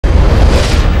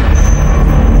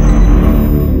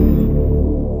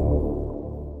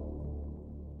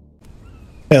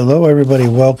Hello everybody,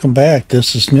 welcome back.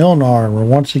 This is Nilnyar and we're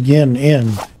once again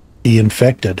in The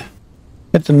Infected.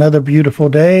 It's another beautiful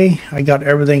day. I got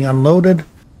everything unloaded.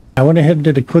 I went ahead and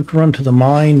did a quick run to the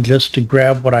mine just to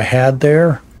grab what I had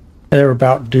there. They were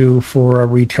about due for a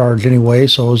recharge anyway,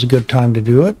 so it was a good time to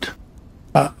do it.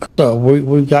 So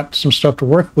we've got some stuff to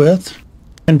work with.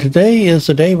 And today is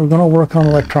the day we're going to work on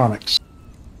electronics.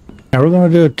 Now we're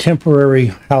going to do a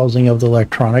temporary housing of the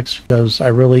electronics because I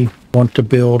really want to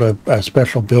build a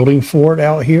special building for it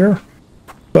out here.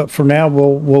 But for now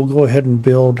we'll go ahead and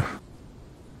build,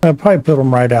 I'll probably build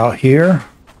them right out here.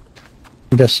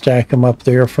 And just stack them up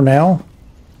there for now.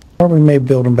 Or we may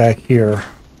build them back here.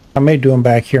 I may do them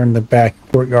back here in the back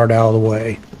courtyard out of the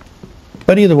way.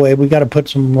 But either way, we got to put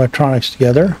some electronics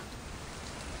together.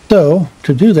 So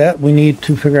to do that, we need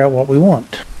to figure out what we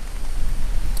want.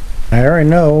 I already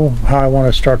know how I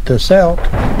want to start this out.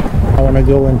 I want to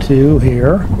go into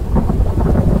here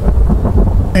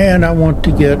and I want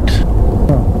to get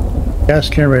gas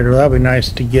generator. That'll be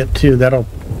nice to get to. That'll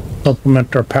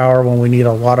supplement our power when we need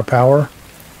a lot of power.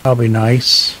 That'll be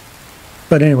nice.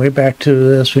 But anyway, back to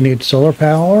this. We need solar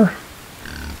power.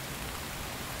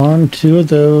 1, 2 of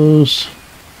those.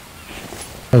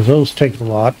 Because those take a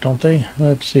lot, don't they?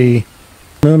 Let's see.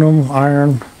 Aluminum,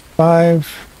 iron, 5,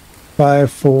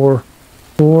 5, 4,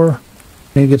 4.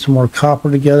 Need to get some more copper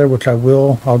together, which I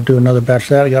will. I'll do another batch of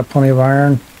that. I got plenty of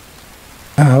iron.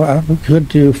 We could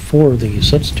do 4 of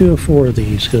these. Let's do 4 of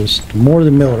these, because the more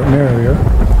the merrier.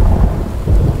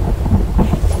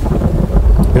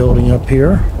 Building up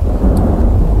here.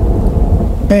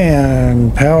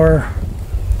 And power.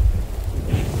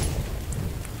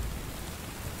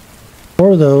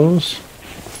 4 of those.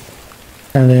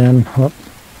 And then,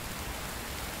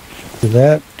 do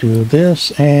that, do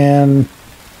this, and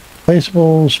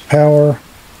placeables, power,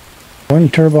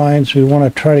 wind turbines. We want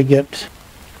to try to get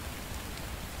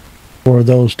 4 of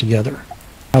those together.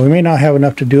 Now we may not have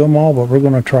enough to do them all, but we're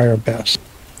going to try our best.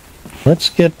 Let's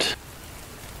get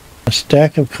a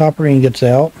stack of copper ingots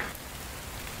out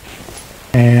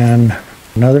and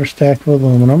another stack of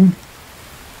aluminum.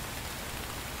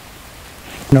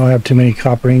 I don't have too many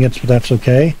copper ingots, but that's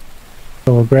okay.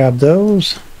 So we'll grab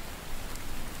those.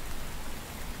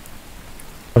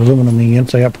 Aluminum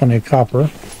ingots, I got plenty of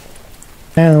copper.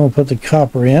 And we'll put the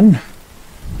copper in.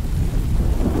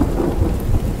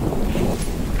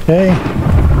 Okay.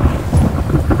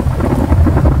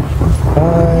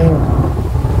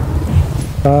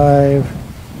 5,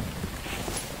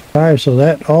 5. So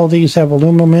that all these have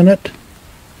aluminum in it.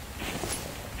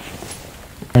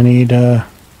 I need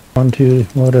 1, 2.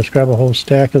 We'll just grab a whole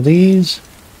stack of these.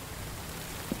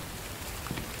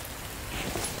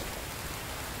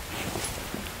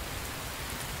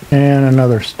 And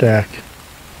another stack.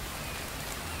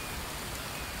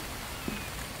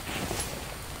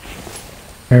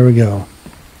 There we go.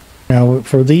 Now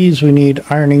for these we need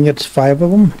iron ingots, 5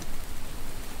 of them.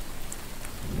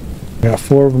 We got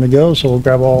 4 of them to go, so we'll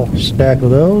grab all stack of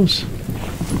those.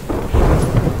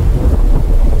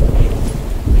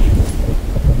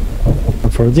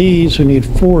 And for these we need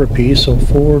 4 apiece, so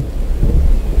 4.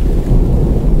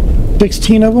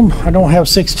 16 of them. I don't have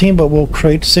 16, but we'll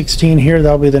create 16 here.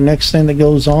 That'll be the next thing that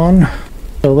goes on.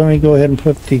 So let me go ahead and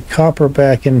put the copper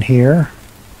back in here.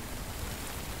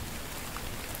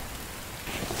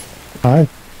 I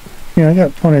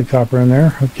got plenty of copper in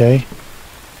there. Okay.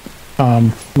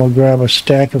 We'll grab a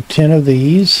stack of 10 of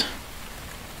these.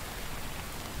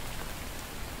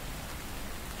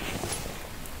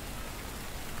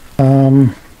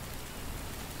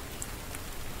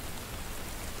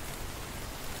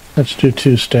 Let's do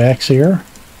 2 stacks here.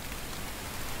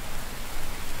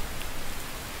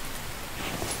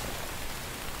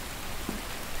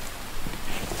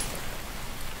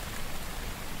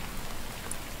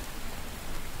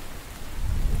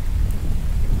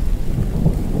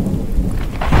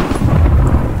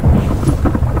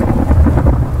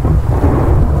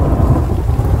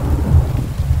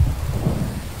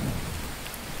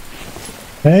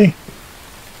 Okay.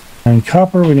 And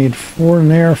copper, we need 4 in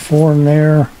there, 4 in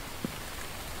there.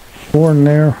 4 in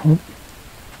there.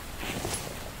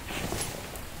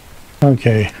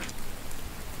 Okay.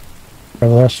 For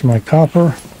the rest of my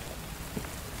copper.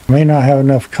 May not have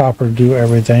enough copper to do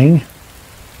everything.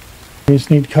 These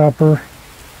need copper.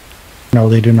 No,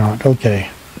 they do not. Okay.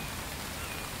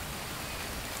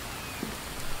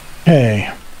 Okay.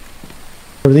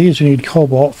 For these we need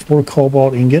cobalt, 4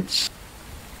 cobalt ingots.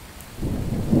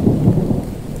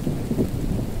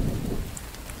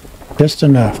 Just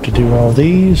enough to do all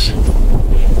these.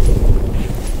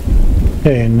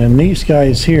 Okay, and then these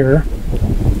guys here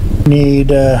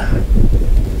need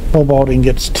Cobalt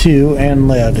ingots 2 and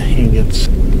lead ingots.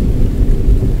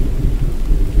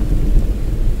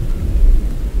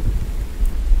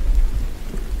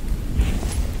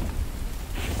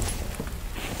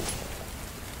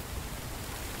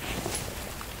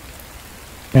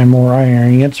 And more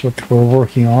iron ingots, which we're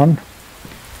working on.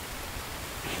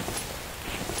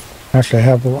 Actually, I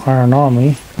have iron on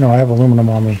me. No, I have aluminum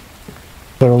on me.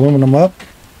 Put aluminum up.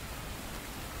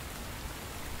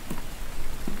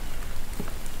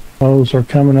 Those are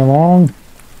coming along.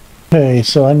 Okay,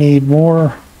 so I need more.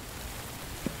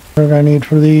 What do I need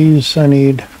for these? I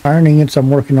need iron ingots I'm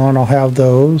working on. I'll have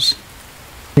those.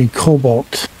 I need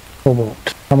cobalt.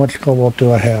 Cobalt. How much cobalt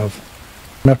do I have?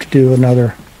 Enough to do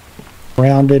another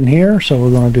round in here, so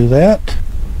we're going to do that.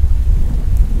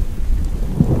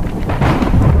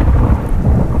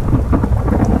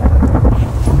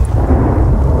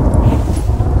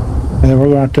 And then we're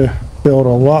going to have to build a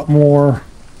lot more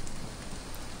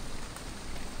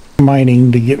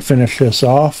mining to finish this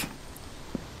off.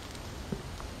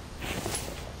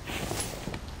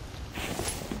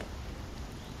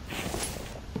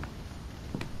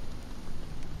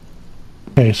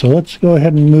 Okay, so let's go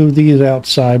ahead and move these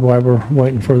outside while we're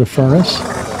waiting for the furnace.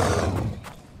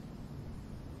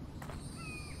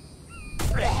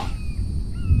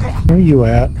 Where are you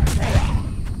at?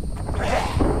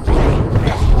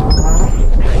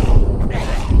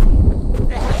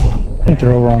 I think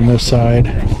they're over on this side.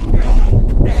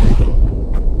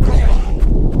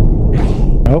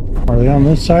 Nope, are they on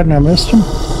this side and I missed them?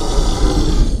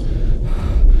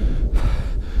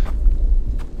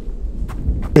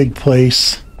 Big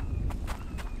place.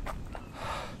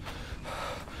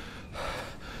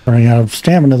 Running out of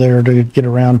stamina there to get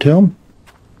around to them.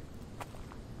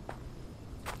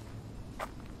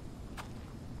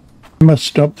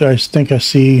 Must up there. I think I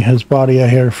see his body out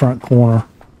here front corner.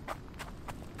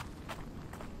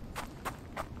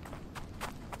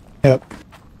 Yep.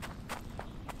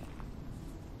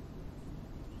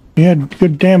 He had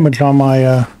good damage on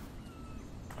my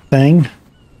thing.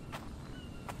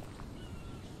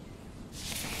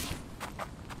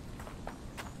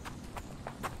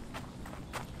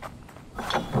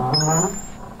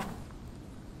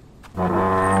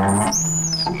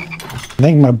 I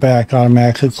think my back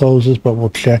automatically closes, but we'll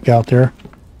check out there.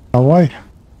 Oh, why? Let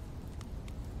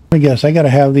me guess, I gotta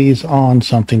have these on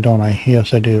something, don't I?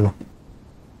 Yes, I do.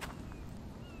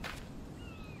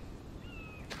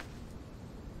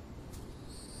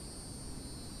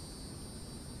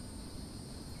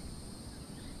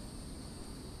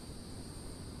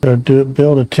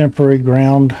 Build a temporary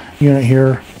ground unit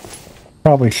here.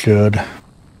 Probably should.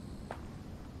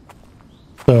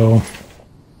 So,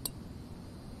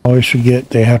 always forget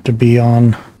they have to be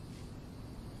on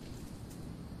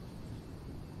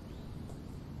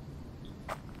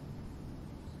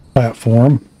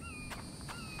platform,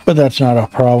 but that's not a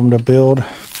problem to build.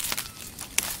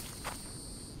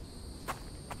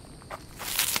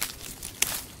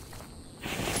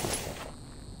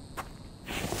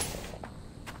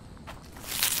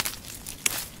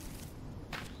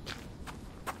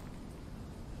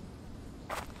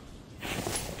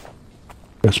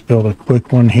 Just build a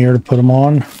quick one here to put them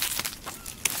on.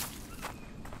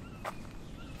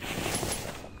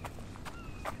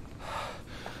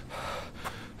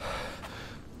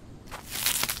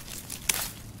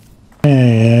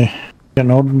 Hey,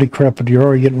 getting old and decrepit, you're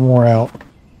already getting wore out.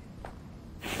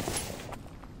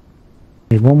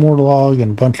 Need one more log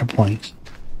and a bunch of planks.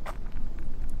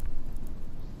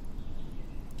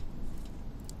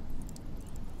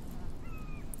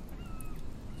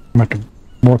 I'm going to have to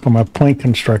work on my plank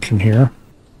construction here.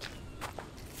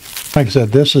 Like I said,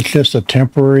 this is just a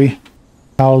temporary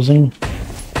housing.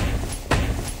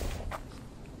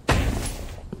 I'm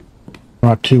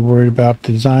not too worried about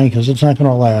the design because it's not going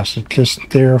to last. It's just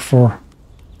there for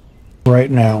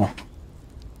right now.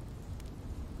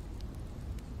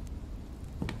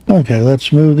 Okay,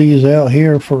 let's move these out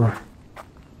here for...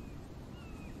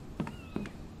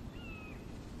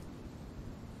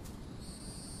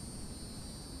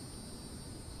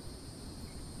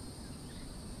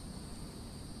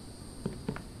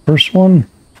 First one.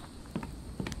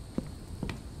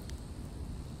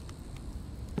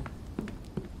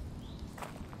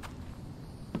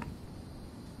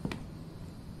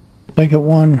 Second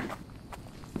one.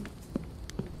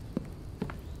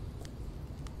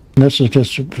 This is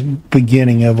just the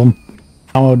beginning of them.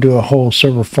 I'm going to do a whole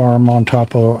server farm on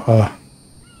top of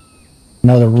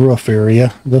another roof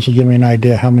area. This will give me an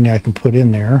idea how many I can put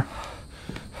in there.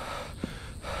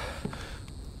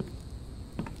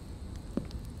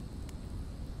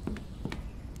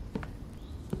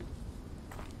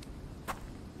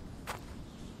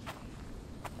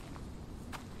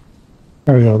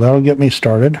 There we go. That'll get me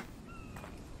started.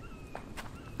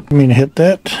 I mean, hit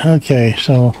that. Okay,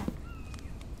 so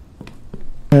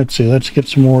let's see. Let's get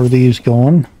some more of these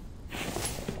going.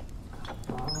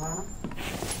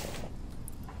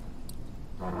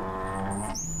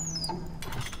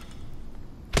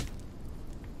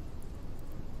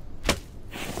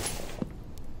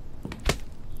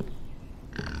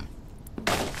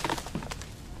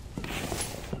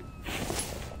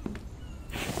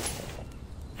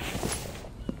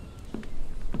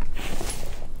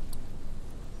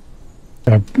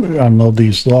 Unload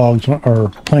these logs or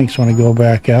planks when I go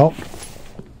back out.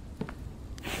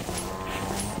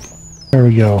 There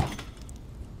we go.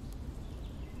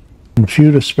 And a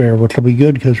few to spare, which will be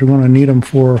good because we're going to need them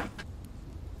for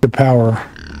the power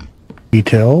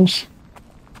details.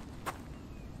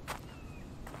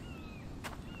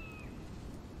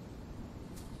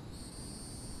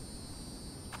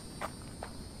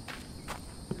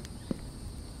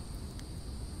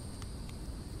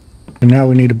 And now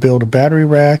we need to build a battery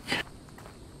rack.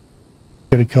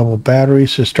 Get a couple of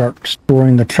batteries to start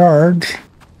storing the charge.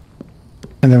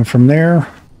 And then from there,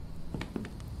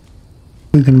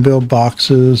 we can build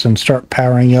boxes and start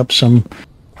powering up some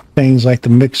things like the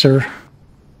mixer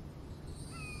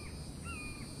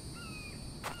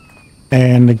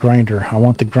and the grinder. I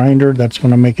want the grinder. That's going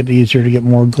to make it easier to get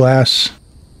more glass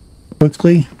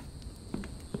quickly.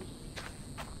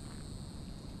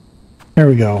 There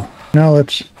we go. Now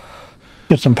let's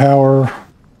get some power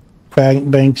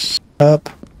banks up,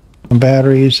 some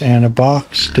batteries, and a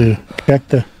box to check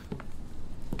the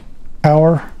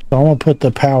power. So I'm going to put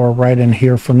the power right in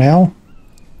here for now.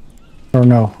 Or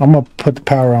no, I'm going to put the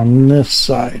power on this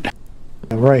side,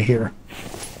 right here.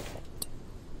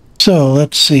 So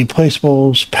let's see,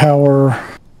 placeables, power,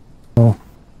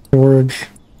 storage,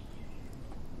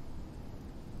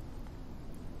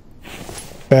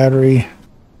 battery.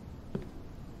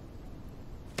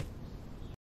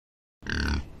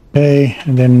 Okay,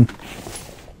 and then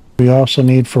we also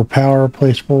need for power,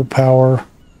 placeable power,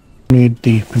 we need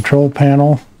the control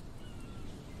panel.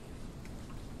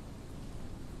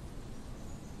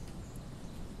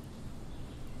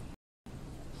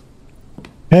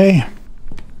 Okay.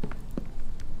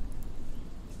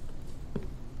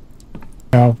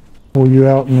 I'll pull you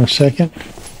out in a second.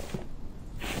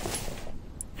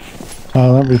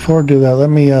 Before I do that, let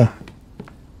me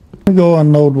go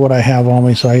unload what I have on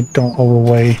me so I don't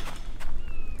overweigh.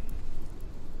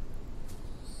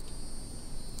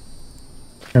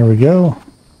 There we go.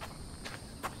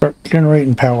 Start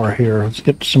generating power here. Let's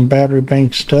get some battery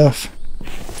bank stuff.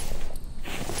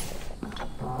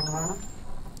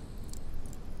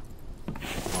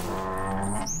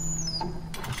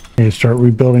 And start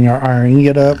rebuilding our iron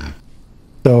ingot up.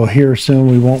 So here soon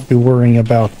we won't be worrying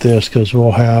about this because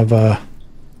we'll have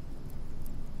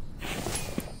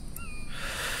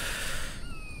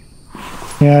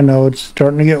yeah, I know it's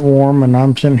starting to get warm and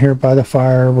I'm sitting here by the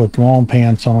fire with long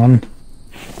pants on.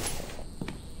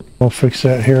 We'll fix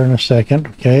that here in a second.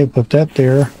 Okay, put that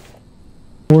there.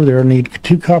 Over there, I need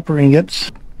 2 copper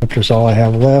ingots, which is all I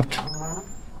have left.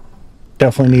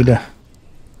 Definitely need to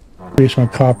increase my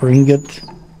copper ingot.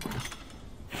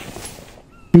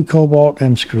 2 cobalt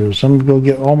and screws. I'm gonna go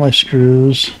get all my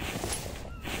screws.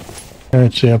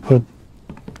 Let's see, I put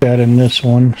that in this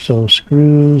one. So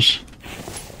screws.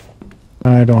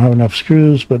 I don't have enough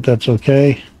screws, but that's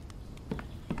okay.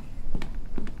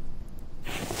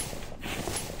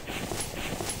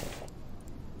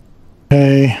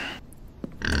 Okay.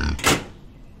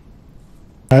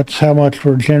 That's how much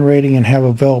we're generating and have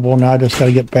available. Now I just got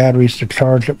to get batteries to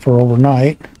charge it for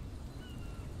overnight.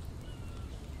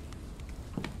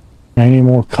 I need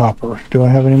more copper. Do I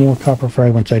have any more copper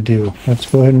fragments? I do. Let's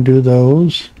go ahead and do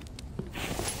those.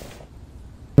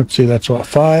 Let's see, that's what,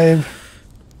 5,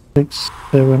 6,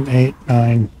 7, 8,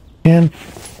 9, 10.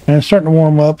 And it's starting to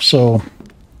warm up, so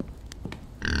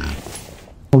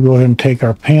we'll go ahead and take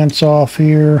our pants off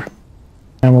here.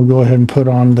 And we'll go ahead and put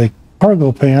on the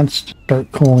cargo pants to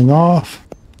start cooling off.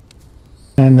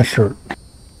 And the shirt.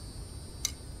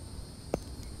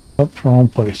 Oops, wrong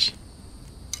place.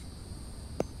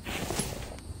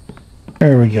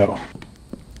 There we go.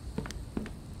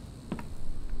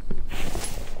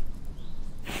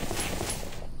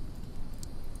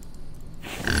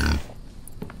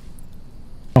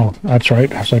 Oh, that's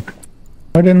right. I was like,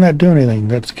 why didn't that do anything?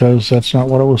 That's because that's not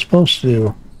what it was supposed to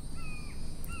do.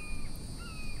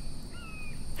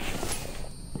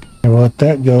 And we'll let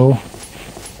that go.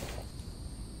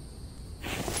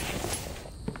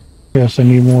 Yes, I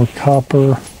need more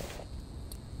copper.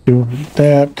 Do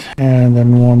that, and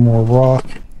then one more rock.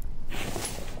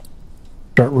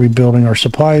 Start rebuilding our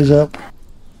supplies up.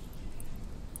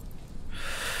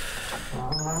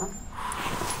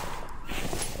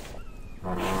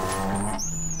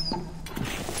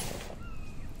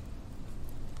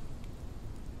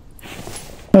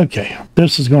 Okay,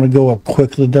 this is going to go up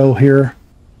quickly though here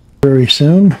very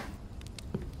soon.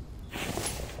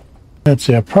 Let's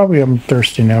see, I'm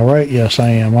thirsty now, right? Yes, I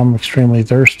am. I'm extremely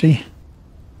thirsty.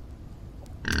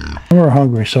 We're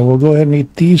hungry, so we'll go ahead and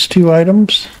eat these 2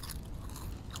 items.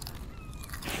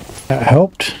 That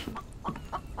helped.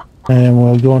 And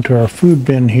we'll go into our food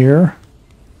bin here.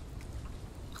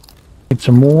 Eat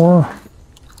some more.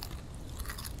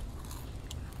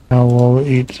 Now we'll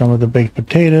eat some of the baked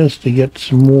potatoes to get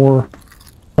some more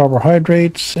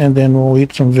carbohydrates, and then we'll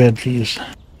eat some veggies.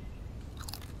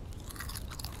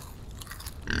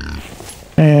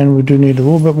 And we do need a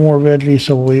little bit more veggies,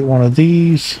 so we'll eat one of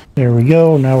these. There we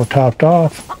go. Now we're topped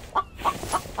off.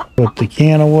 Put the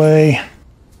can away.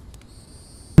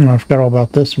 I forgot all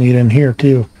about this meat in here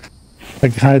too. I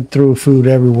kind of threw food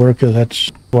everywhere because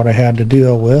that's what I had to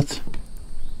deal with.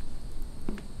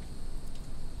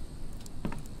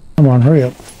 Come on, hurry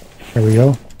up. There we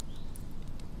go.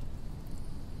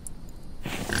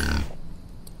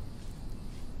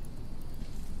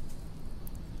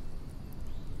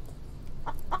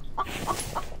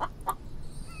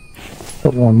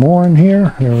 Put one more in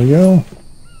here. There we go.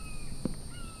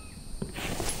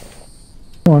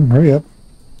 Come on, hurry up.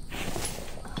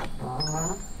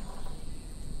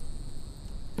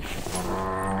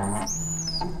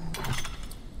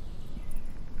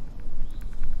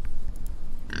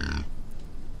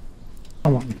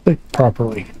 Come on, click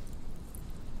properly.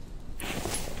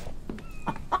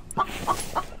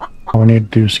 Oh, we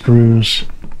need to do screws.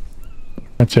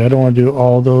 That's it. I don't want to do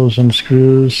all those in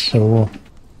screws, so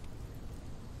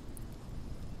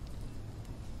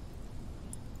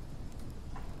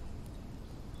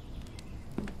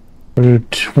we'll do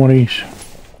 20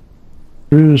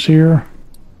 screws here.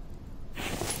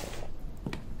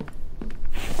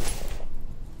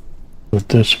 Put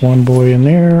this one boy in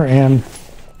there, and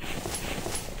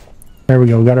there we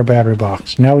go. We got our battery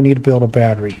box. Now we need to build a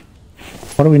battery.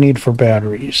 What do we need for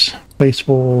batteries?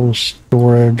 Placeable,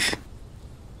 storage,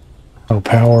 no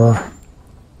power,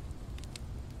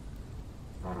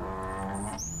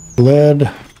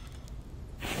 lead.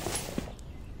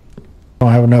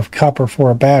 Don't have enough copper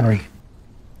for a battery.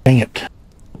 Dang it.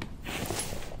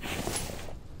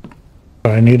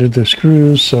 But I needed the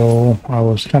screws, so I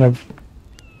was kind of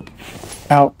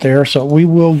out there. So we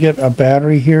will get a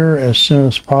battery here as soon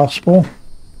as possible.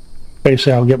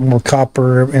 Basically, I'll get more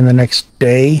copper in the next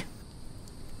day.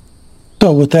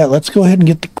 So with that, let's go ahead and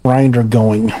get the grinder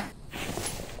going.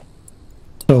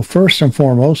 So first and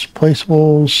foremost,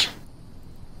 placeables,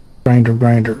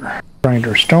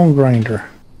 grinder, stone grinder.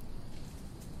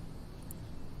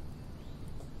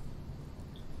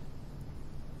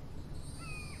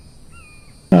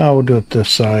 We'll do it this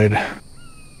side.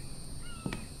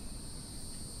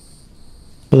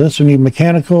 So this we need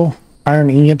mechanical, iron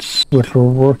ingots, which we're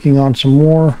working on some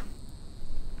more.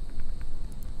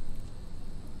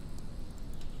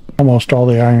 Almost all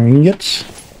the iron ingots.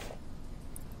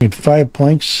 Need 5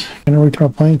 planks. Can I reach our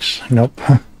planks? Nope.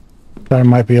 But I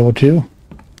might be able to.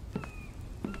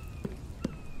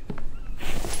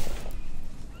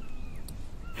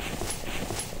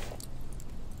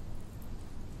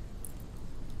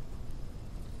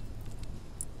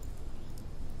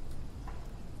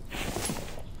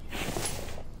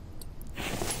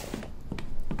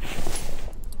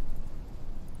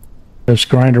 This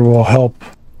grinder will help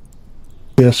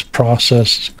this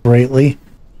process greatly,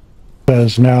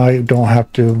 because now I don't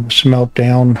have to smelt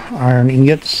down iron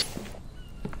ingots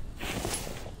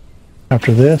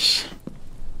after this.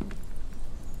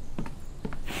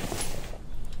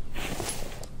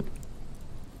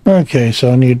 Okay,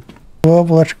 so I need 12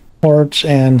 electrical parts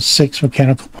and 6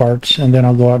 mechanical parts, and then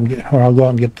I'll go out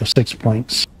and get the 6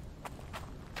 planks.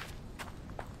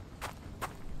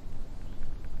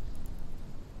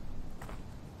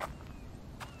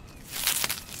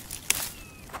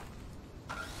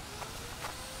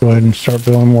 Go ahead and start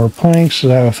building more planks, so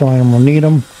that I have a feeling I'm going to need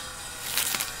them.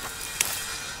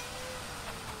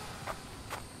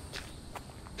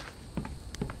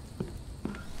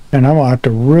 And I'm going to have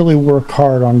to really work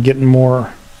hard on getting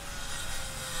more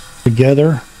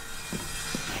together.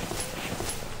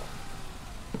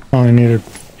 I only needed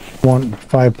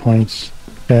 5 planks.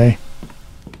 Okay.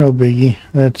 No biggie.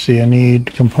 Let's see, I need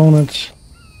components.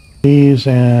 These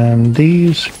and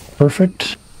these.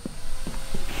 Perfect.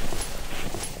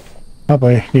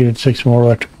 I needed 6 more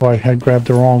electrical. I had grabbed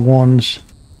the wrong ones.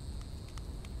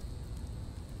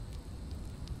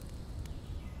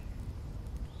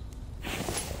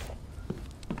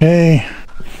 Okay.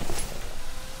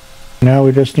 Now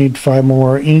we just need 5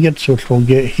 more ingots, which we'll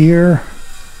get here.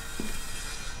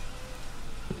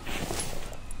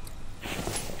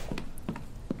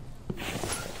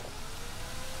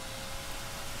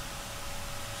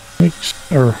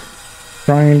 or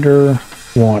grinder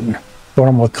 1. What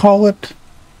I'm going to call it.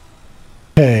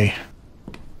 Okay.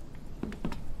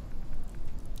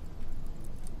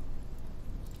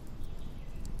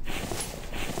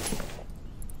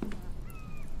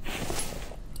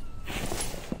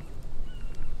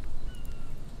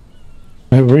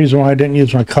 The reason why I didn't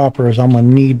use my copper is I'm going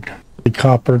to need the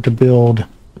copper to build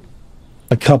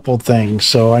a couple things.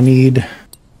 So I need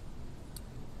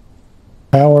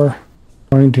power.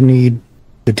 I'm going to need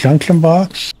the junction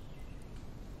box.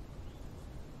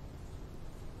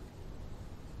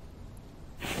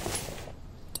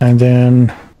 And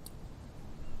then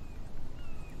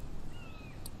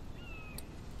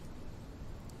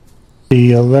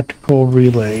the electrical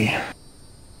relay.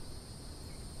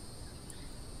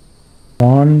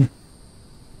 1.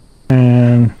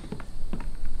 And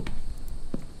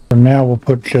for now we'll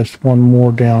put just one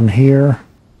more down here.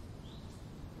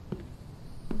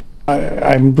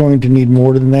 I'm going to need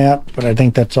more than that, but I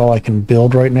think that's all I can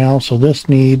build right now. So this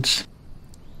needs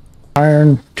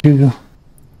iron, 2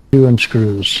 and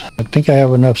screws. I think I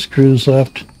have enough screws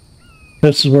left.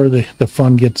 This is where the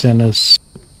fun gets in, is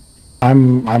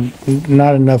I'm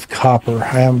not enough copper.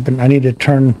 I need to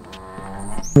turn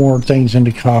more things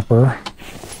into copper.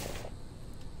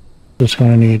 Just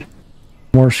going to need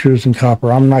more screws and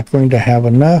copper. I'm not going to have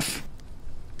enough.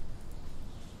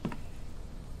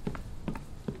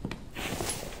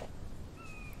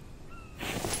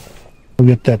 We'll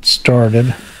get that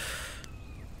started.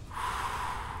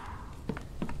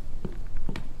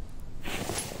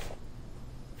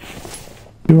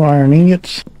 Two iron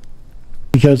ingots,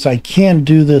 because I can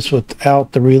do this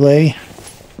without the relay.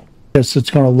 Yes, it's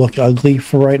going to look ugly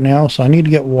for right now, so I need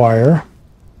to get wire.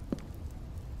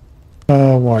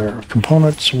 Wire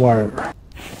components, wire,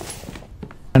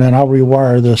 and then I'll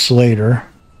rewire this later.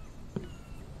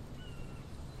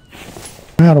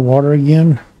 I'm out of water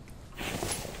again.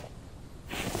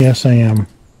 Yes, I am.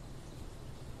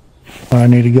 I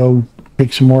need to go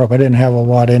pick some more up. I didn't have a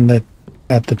lot in it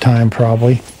at the time,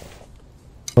 probably.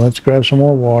 So let's grab some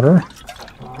more water.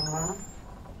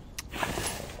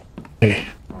 Okay.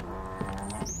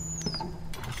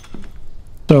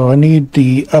 So I need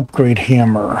the upgrade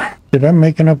hammer. Did I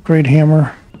make an upgrade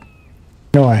hammer?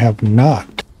 No, I have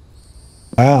not.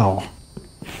 Wow.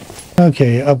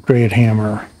 Okay, upgrade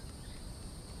hammer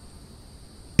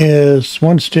is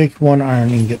 1 stick, 1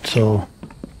 iron ingot. So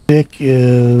stick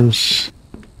is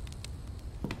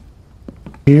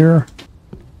here,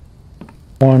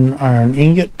 1 iron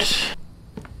ingot.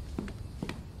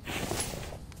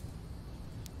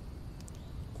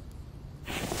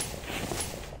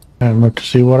 And look to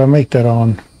see what I make that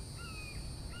on.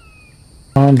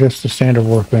 On just the standard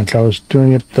workbench. I was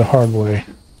doing it the hard way.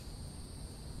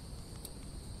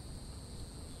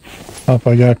 Up,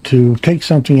 I got to take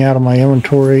something out of my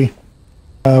inventory.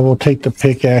 We'll take the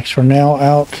pickaxe for now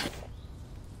out.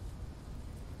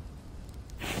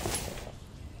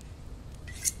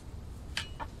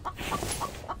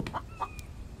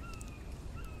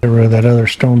 Get rid of that other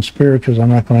stone spear because I'm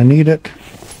not going to need it.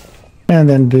 And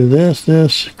then do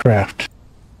this, craft.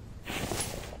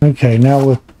 Okay, now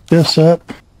with this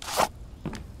up,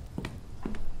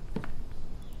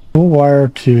 we'll wire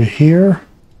to here.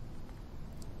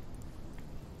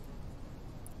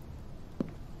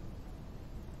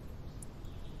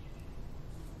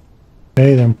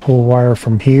 Okay, then pull wire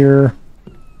from here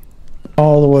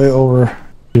all the way over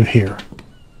to here.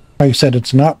 Like I said,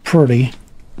 it's not pretty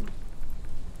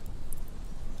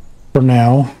for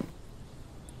now.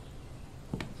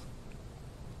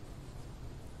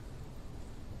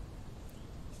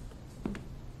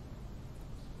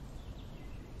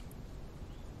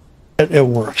 It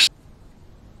works.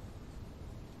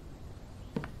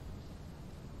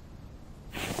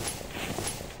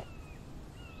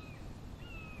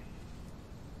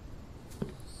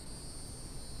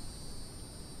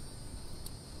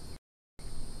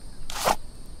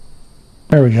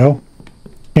 There we go.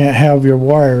 Can't have your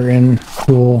wire in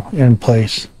tool in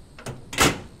place.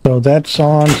 So that's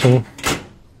on, so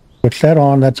switch that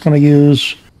on. That's going to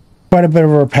use quite a bit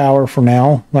of our power for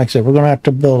now. Like I said, we're going to have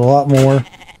to build a lot more.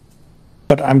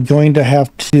 But I'm going to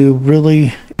have to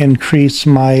really increase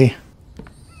my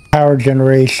power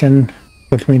generation,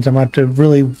 which means I'm going to have to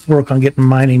really work on getting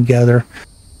mining together,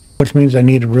 which means I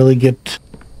need to really get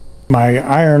my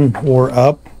iron ore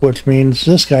up, which means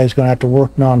this guy's going to have to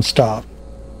work non-stop.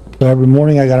 So every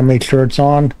morning I got to make sure it's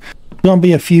on. There's going to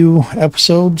be a few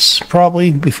episodes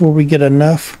probably before we get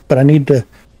enough, but I need to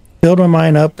build my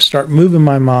mine up, start moving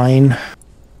my mine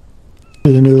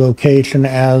to the new location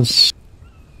as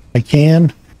I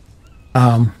can.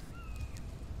 And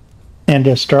and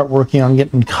to start working on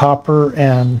getting copper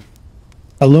and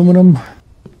aluminum.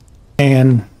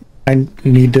 And I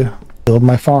need to build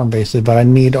my farm basically, but I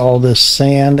need all this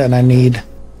sand and I need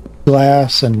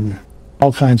glass and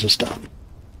all kinds of stuff.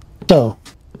 So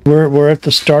we're at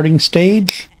the starting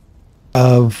stage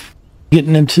of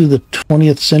getting into the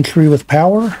 20th century with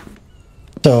power.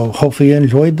 So hopefully you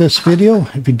enjoyed this video.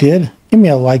 If you did, give me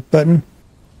a like button.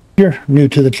 If you're new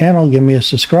to the channel, give me a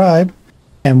subscribe,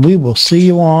 and we will see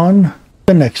you on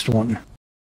the next one.